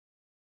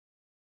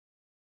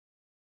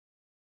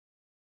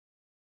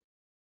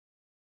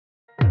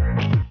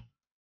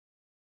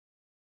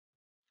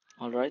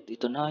Alright,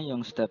 ito na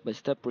yung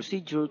step-by-step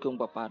procedure kung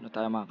paano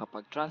tayo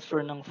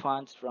makakapag-transfer ng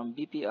funds from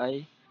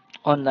BPI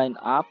online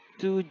app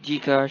to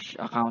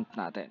GCash account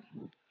natin.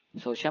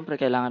 So,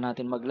 syempre, kailangan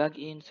natin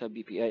mag-login sa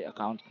BPI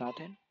account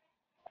natin.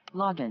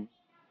 Login.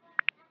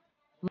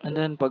 And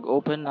then, pag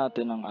open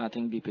natin ang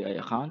ating BPI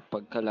account,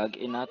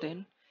 pagka-login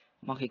natin,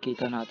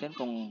 makikita natin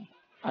kung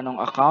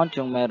anong account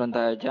yung meron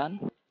tayo dyan.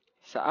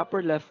 Sa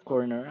upper left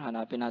corner,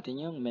 hanapin natin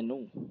yung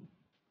menu.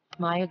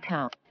 My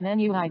account.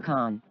 Menu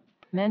icon.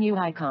 Menu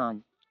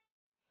icon.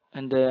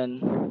 And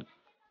then,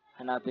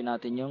 hanapin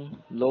natin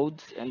yung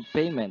loads and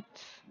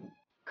payments.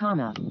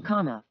 Comma.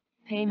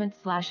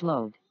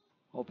 Payment/load.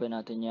 Open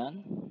natin yan.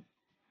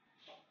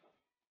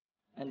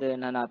 And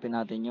then, hanapin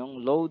natin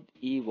yung load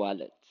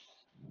e-wallets.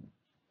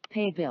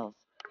 Pay bills.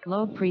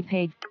 Load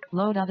prepaid.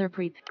 Load other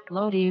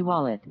load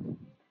e-wallet.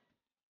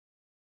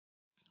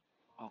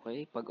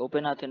 Okay, pag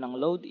open natin ng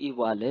load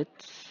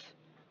e-wallets,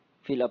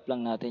 fill up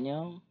lang natin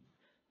yung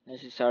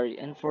necessary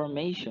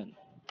information.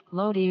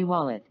 Load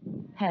e-wallet.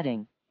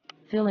 Heading.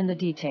 Fill in the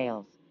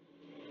details.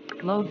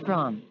 Load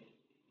from.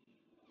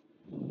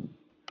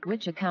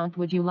 Which account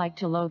would you like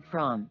to load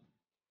from?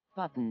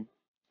 Button.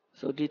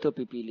 So, dito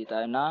pipili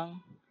tayo ng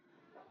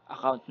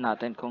account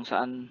natin kung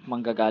saan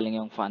manggagaling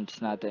yung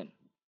funds natin.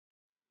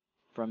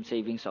 From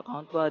savings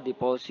account ba,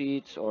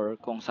 deposits, or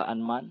kung saan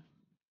man.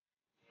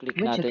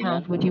 Click Which natin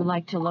account yan. would you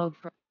like to load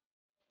from?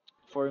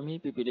 For me,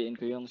 pipiliin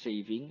ko yung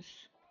savings.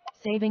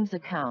 Savings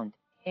account.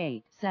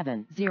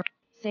 870.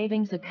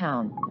 Savings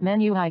account.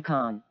 Menu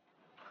icon.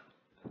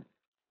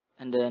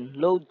 And then,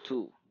 load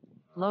to.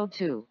 Load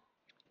to.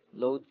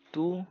 Load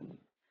to.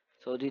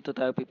 So, dito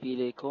tayo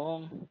pipili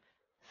kung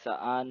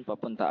saan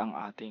papunta ang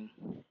ating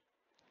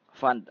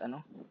fund,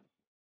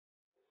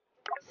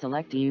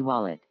 Select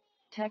e-wallet.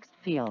 Text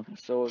field.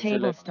 So,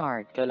 Table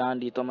start. kailangan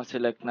dito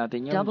ma-select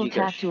natin yung Double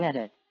tap GCash. to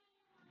edit.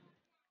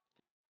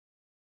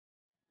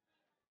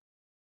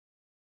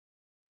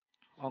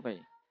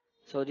 Okay.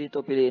 So,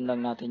 dito piliin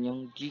lang natin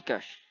yung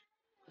GCash.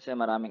 Kasi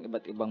maraming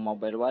iba't ibang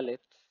mobile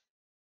wallets.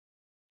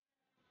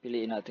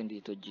 Piliin natin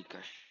dito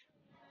GCash.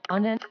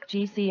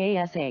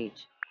 GCash.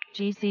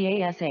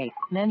 GCash.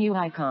 Menu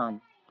icon.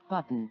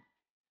 Button.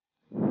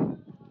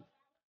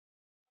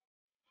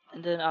 And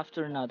then,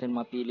 after natin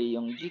mapili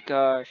yung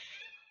GCash,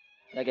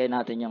 lagay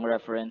natin yung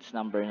reference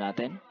number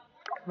natin.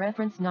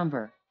 Reference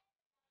number.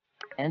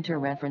 Enter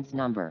reference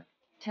number.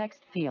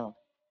 Text field.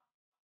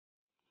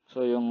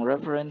 So, yung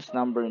reference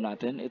number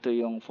natin, ito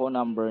yung phone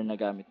number na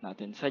gamit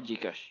natin sa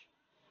GCash.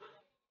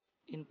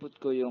 Input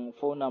ko yung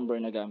phone number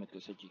na gamit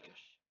ko sa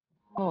GCash.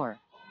 4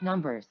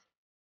 numbers.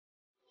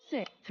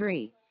 6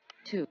 3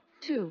 2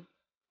 2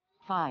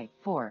 5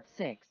 4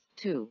 6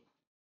 2.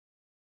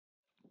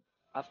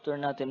 After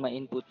natin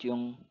ma-input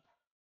yung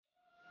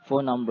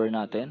phone number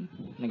natin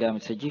na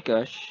gamit sa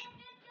GCash,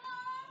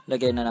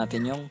 lagay na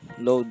natin yung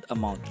load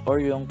amount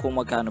or yung kung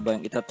magkano ba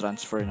yung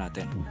ita-transfer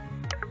natin.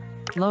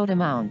 Load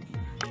amount.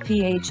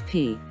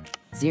 PHP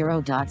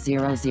 0.00.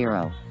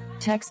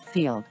 Text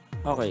field.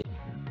 Okay.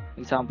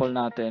 Example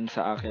natin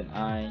sa akin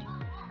ay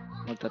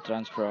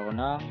magta-transfer ako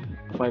ng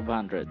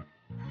 500.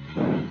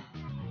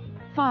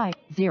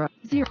 5000.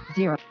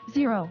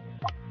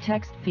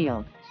 Text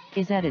field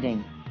is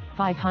editing.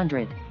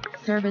 500.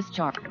 Service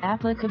charge.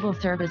 Applicable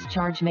service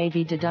charge may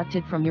be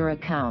deducted from your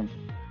account.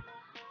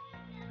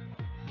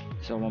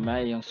 So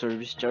mamaya yung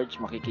service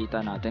charge makikita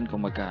natin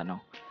kung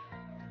magkano.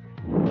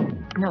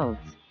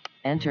 Notes.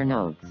 Enter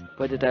notes.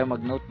 Pwede tayo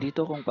mag-note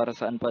dito kung para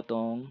saan pa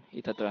itong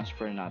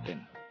ita-transfer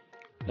natin.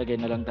 Lagay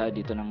na lang tayo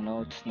dito ng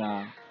notes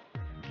na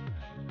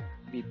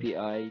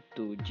BPI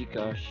to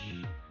GCash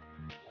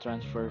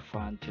transfer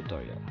fund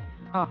tutorial.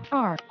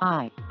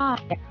 RIAL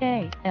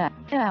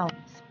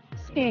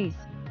space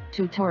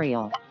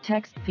tutorial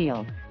text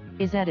field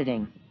is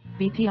editing.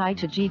 BPI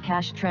to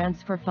GCash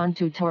transfer fund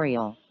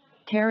tutorial.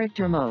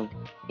 Character mode.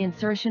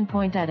 Insertion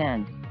point at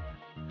end.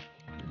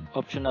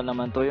 Optional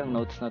naman to yung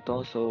notes na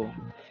to, so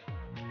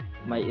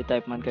may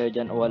i-type man kayo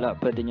dyan o wala,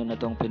 pwede nyo na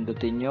tong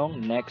pindutin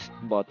yung next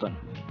button.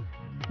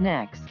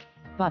 Next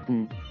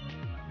button.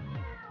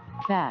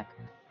 Back.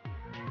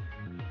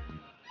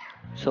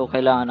 So,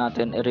 kailangan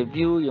natin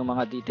i-review yung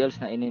mga details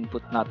na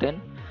in-input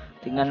natin.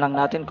 Tingnan lang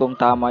natin kung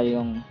tama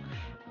yung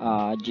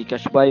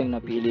GCash ba yung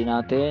napili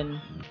natin,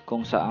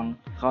 kung saang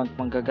account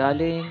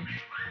manggagaling,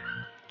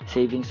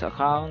 savings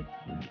account,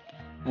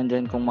 and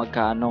then kung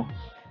magkano.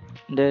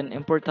 And then,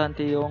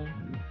 importante yung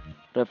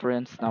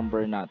reference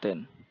number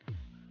natin.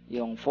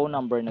 Yung phone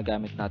number na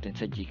gamit natin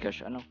sa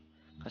GCash,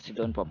 Kasi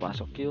doon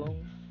papasok yung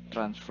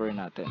transfer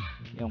natin,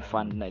 yung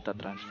fund na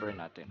ita-transfer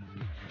natin.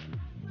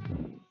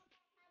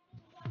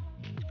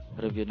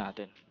 Review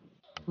natin.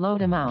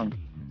 Load amount.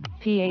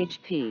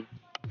 PHP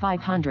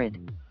 500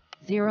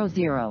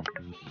 00.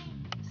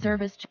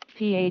 Service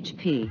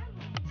PHP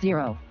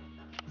 0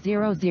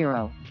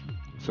 00.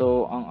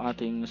 So, ang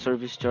ating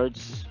service charge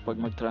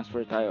pag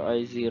mag-transfer tayo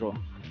ay 0.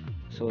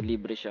 So,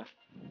 libre siya.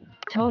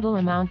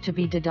 Total amount to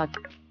be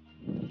deducted.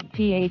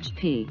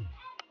 PHP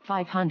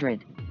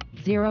 500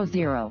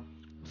 00.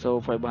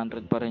 So,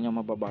 500 pa rin yung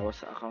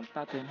mababawas sa account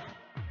natin.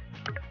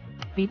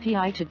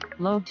 BPI to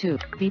Load to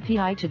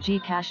BPI to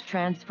GCash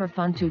Transfer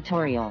Fund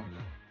Tutorial.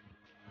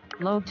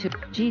 Load to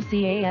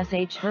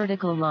GCash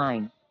vertical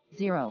line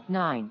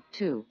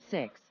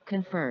 0926.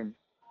 Confirm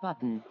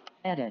button.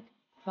 Edit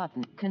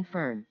button.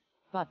 Confirm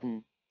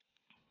button.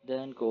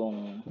 Then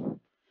kung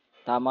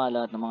tama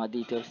lahat ng mga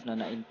details na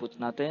na-input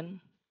natin,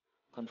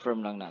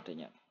 confirm lang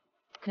natin yan.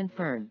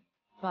 Confirm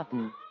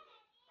button.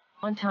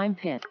 On-time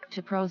PIN to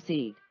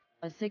proceed.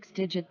 A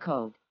 6-digit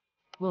code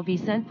will be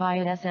sent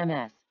via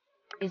SMS.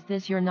 Is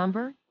this your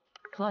number?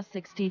 Plus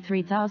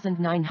 63,926.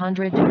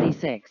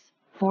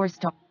 4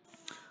 star.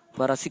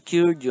 Para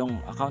secured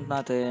yung account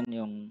natin,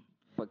 yung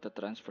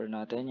pagta-transfer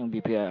natin, yung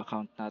BPI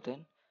account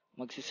natin,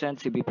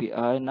 magsisend si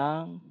BPI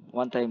ng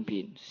one-time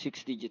PIN,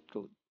 6-digit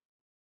code.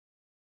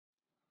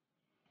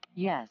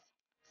 Yes.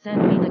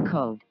 Send me the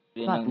code.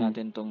 Piliin lang Button.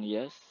 natin tong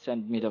yes,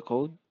 send me the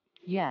code.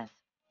 Yes.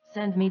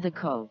 Send me the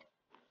code.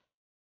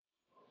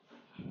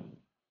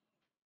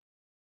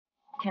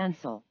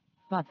 Cancel.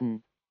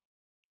 Button.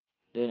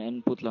 Then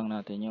input lang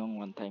natin yung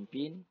one-time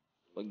PIN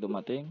pag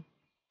dumating.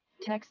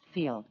 Text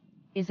field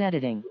is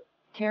editing.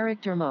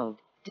 Character mode.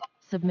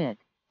 Submit.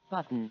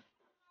 Button.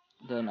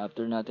 Then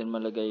after natin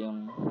malagay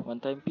yung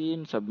one-time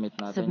PIN, submit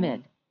natin.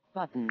 Submit.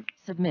 Button.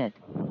 Submit.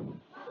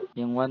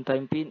 Yung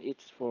one-time PIN,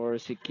 it's for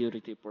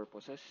security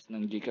purposes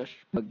ng GCash.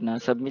 Pag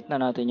na-submit na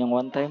natin yung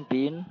one-time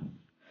PIN,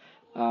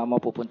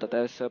 mapupunta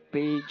tayo sa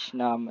page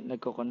na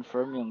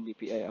nagko-confirm yung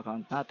BPI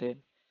account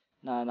natin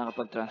na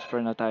nakapag-transfer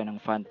na tayo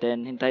ng fund.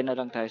 Then, hintay na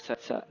lang tayo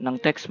ng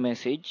text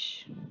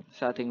message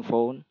sa ating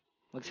phone.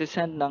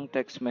 Magsisend ng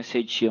text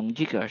message yung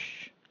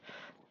GCash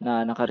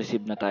na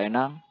naka-receive na tayo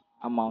ng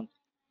amount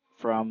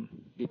from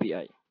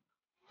BPI.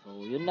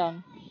 So, yun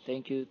lang.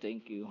 Thank you.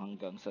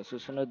 Hanggang sa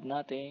susunod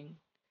nating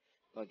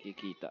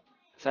pagkikita.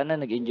 Sana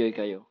nag-enjoy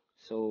kayo.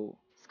 So,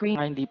 Screen.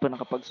 hindi pa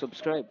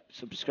nakapag-subscribe,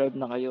 subscribe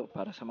na kayo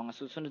para sa mga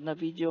susunod na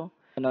video,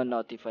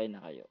 notify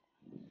na kayo.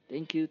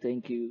 Thank you.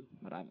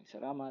 Maraming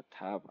salamat.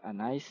 Have a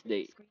nice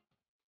day.